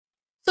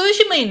as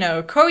you may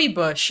know, Cori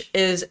Bush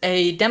is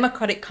a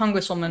Democratic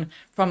congresswoman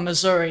from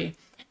Missouri,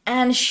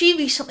 and she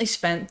recently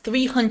spent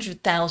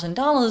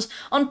 $300,000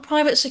 on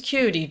private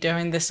security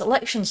during this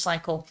election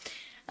cycle,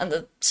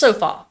 and so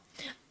far.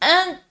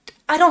 And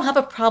I don't have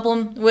a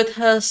problem with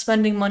her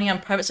spending money on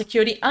private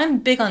security. I'm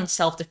big on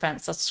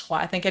self-defense. That's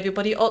why I think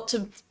everybody ought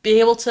to be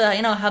able to,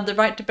 have the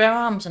right to bear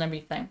arms and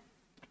everything.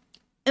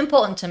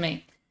 Important to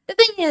me. The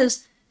thing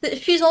is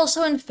that she's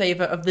also in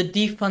favor of the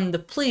defund the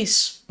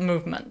police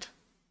movement.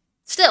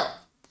 Still.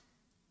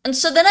 And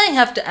so then I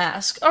have to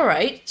ask,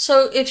 alright,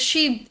 so if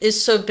she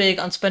is so big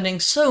on spending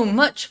so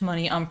much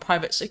money on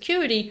private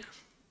security,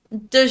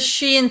 does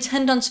she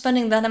intend on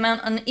spending that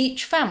amount on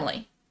each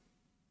family?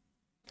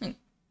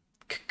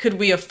 Could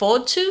we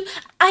afford to?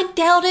 I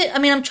doubt it. I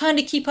mean, I'm trying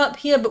to keep up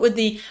here, but with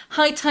the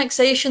high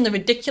taxation, the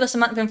ridiculous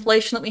amount of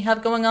inflation that we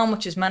have going on,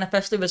 which is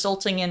manifestly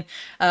resulting in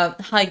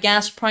high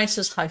gas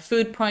prices, high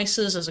food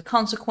prices as a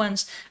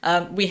consequence,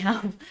 we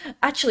have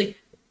actually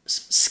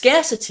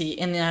scarcity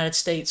in the United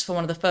States for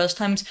one of the first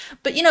times.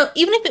 But, even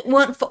if it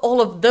weren't for all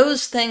of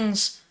those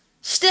things,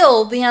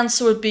 still, the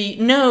answer would be,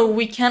 no,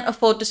 we can't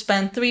afford to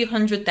spend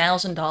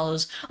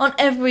 $300,000 on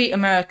every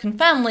American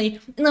family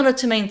in order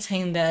to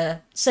maintain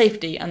their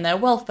safety and their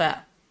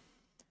welfare.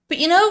 But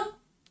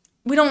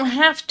we don't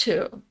have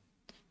to,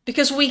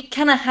 because we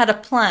kind of had a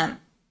plan.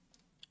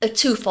 A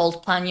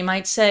twofold plan, you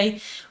might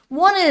say.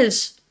 One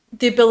is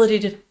the ability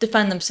to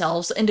defend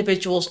themselves that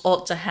individuals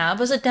ought to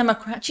have. As a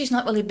Democrat, she's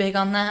not really big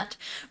on that.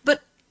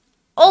 But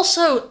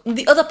also,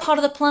 the other part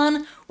of the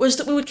plan was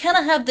that we would kind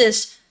of have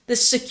this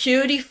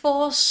security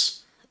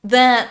force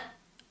that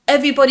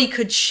everybody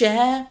could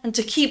share, and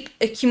to keep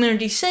a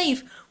community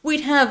safe,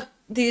 we'd have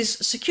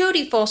these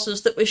security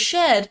forces that were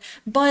shared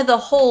by the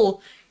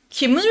whole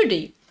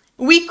community.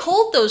 We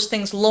called those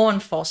things law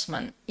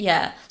enforcement.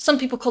 Yeah, some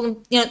people call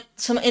them,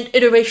 some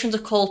iterations are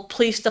called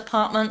police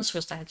departments, we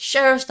had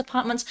sheriff's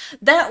departments.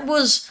 That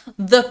was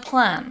the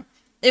plan.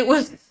 It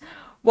was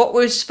what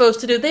we're supposed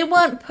to do. They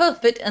weren't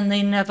perfect, and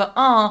they never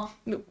are.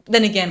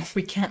 Then again,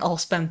 we can't all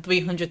spend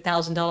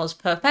 $300,000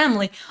 per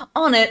family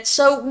on it,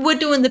 so we're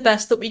doing the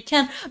best that we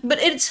can. But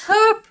it's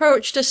her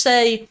approach to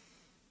say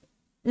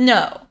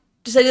no.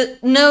 To say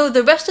that, no,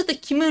 the rest of the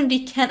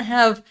community can't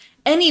have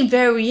any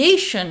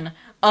variation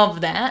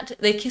of that.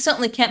 They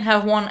certainly can't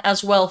have one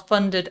as well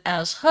funded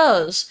as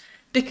hers,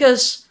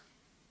 because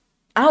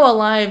our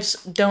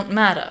lives don't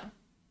matter.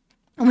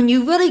 And when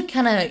you really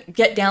kind of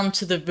get down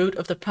to the root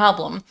of the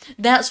problem,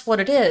 that's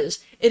what it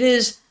is. It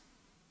is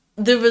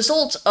the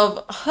result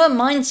of her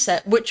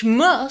mindset, which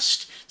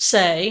must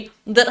say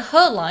that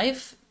her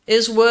life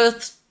is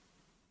worth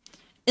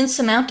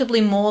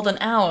insurmountably more than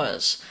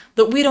ours,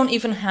 that we don't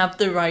even have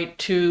the right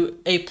to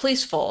a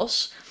police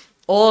force,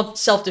 or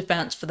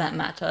self-defense for that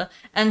matter,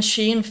 and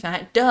she in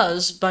fact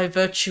does by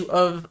virtue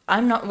of,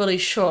 I'm not really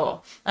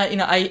sure.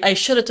 I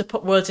shudder to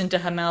put words into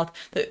her mouth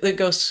that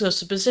go so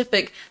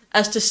specific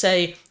as to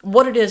say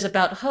what it is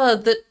about her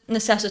that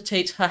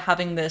necessitates her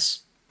having this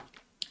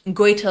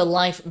greater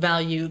life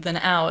value than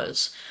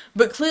ours.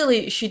 But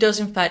clearly she does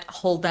in fact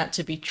hold that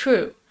to be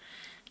true.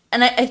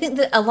 And I think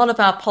that a lot of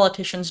our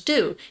politicians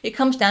do. It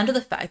comes down to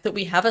the fact that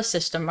we have a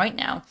system right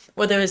now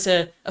where there is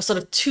a sort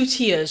of two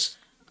tiers,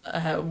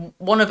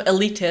 one of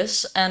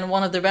elitists and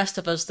one of the rest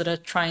of us that are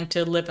trying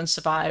to live and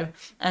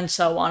survive and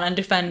so on and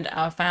defend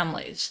our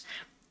families.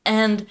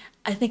 And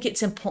I think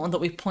it's important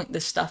that we point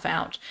this stuff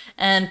out.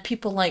 And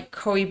people like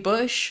Cori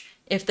Bush,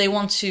 if they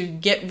want to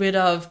get rid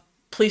of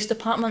police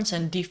departments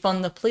and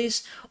defund the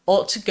police,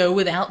 ought to go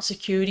without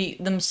security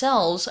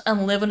themselves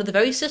and live under the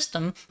very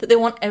system that they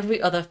want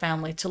every other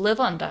family to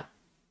live under.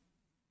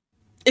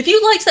 If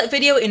you liked that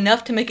video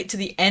enough to make it to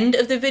the end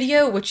of the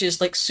video, which is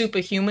like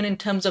superhuman in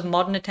terms of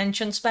modern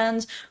attention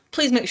spans,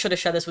 please make sure to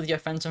share this with your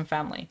friends and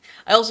family.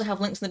 I also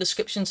have links in the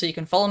description so you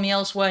can follow me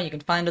elsewhere and you can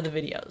find other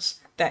videos.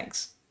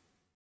 Thanks.